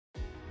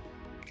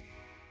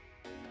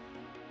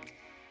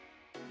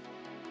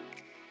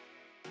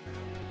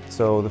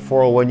So the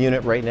 401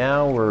 unit right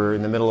now, we're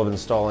in the middle of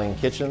installing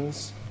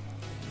kitchens.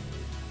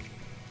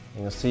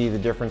 And you'll see the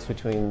difference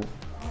between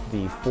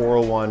the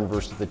 401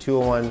 versus the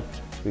 201.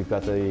 We've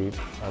got the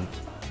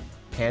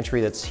pantry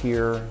that's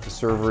here, the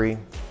servery,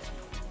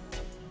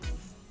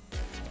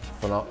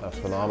 a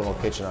phenomenal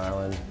kitchen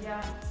island.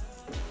 Yeah.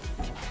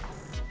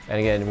 And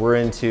again, we're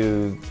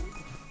into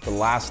the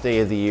last day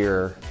of the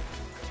year,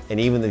 and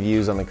even the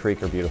views on the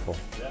creek are beautiful.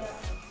 Yeah.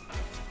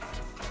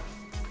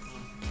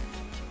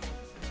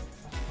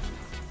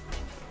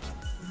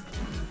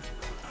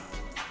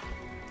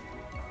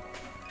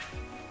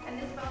 And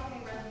this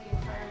balcony runs the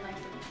entire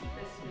length of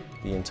this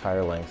suite. The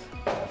entire length.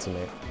 That's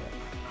amazing.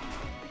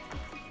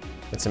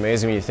 It's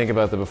amazing when you think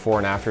about the before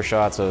and after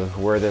shots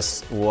of where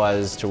this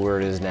was to where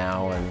it is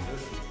now, and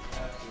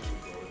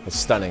it's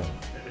stunning. It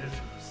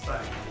is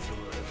stunning.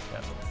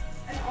 Yeah.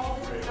 And all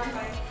this is done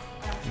by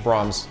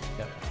Brahms.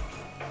 Yeah.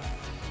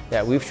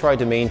 Yeah, we've tried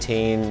to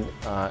maintain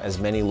as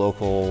many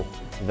local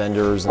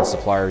vendors and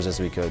suppliers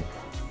as we could.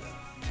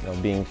 You know,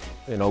 being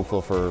in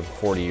Oakville for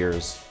 40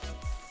 years.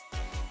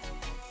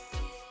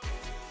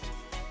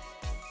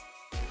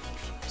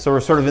 So we're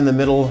sort of in the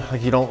middle,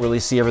 like you don't really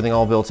see everything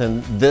all built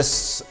in.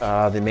 This,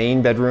 the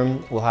main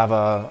bedroom, will have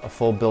a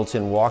full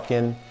built-in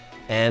walk-in,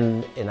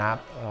 and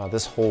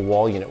this whole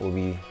wall unit will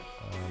be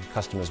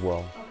custom as well.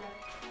 Okay.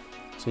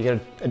 So you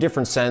get a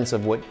different sense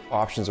of what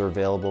options are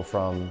available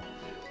from,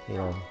 you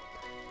know,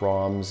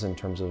 Brahms in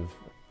terms of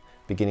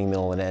beginning,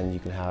 middle, and end. You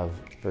can have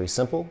very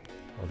simple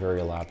or very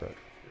elaborate.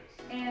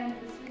 And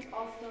the suites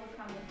all still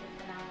come with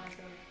the bananas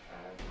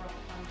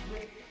of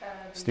with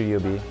Studio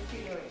B.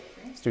 Studio H,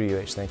 right? Studio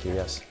H, thank you,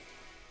 yes.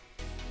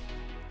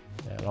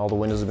 And all the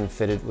windows have been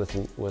fitted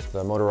with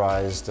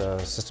motorized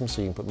systems,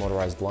 so you can put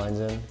motorized blinds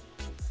in.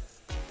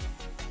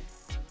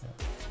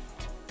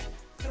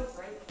 So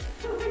bright.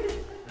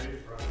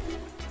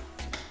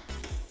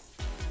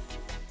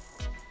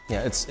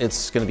 Yeah,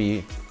 it's going to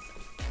be,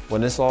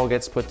 when this all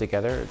gets put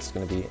together, it's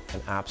going to be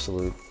an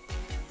absolute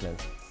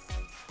mint.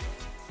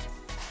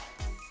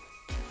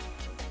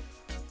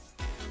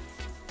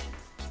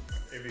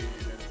 Maybe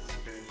unit's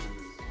finish is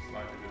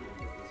slightly different,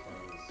 but this one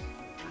is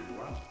really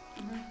well.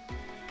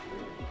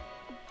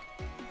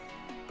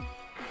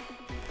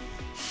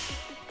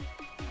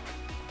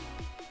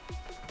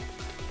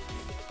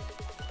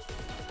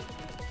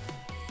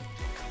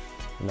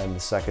 And then the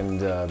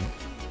second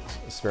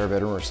spare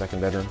bedroom or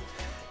second bedroom.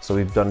 So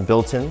we've done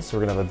built-in, so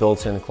we're gonna have a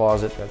built-in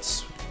closet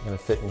that's gonna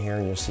fit in here,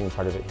 and you're seeing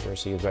part of it here.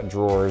 So you've got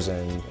drawers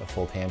and a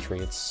full pantry.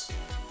 It's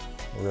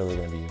really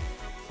gonna be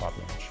top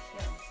notch.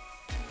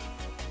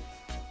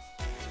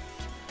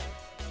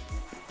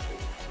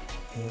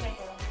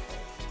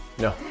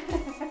 No.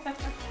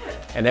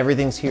 And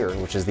everything's here,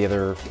 which is the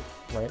other,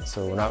 right?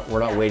 So we're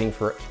not waiting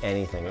for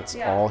anything. It's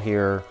all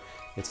here.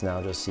 It's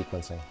now just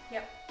sequencing.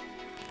 Yep.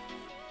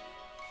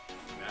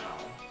 Now,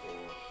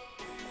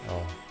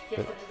 Oh, Yes,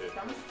 it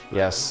comes.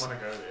 yes. I want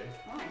to go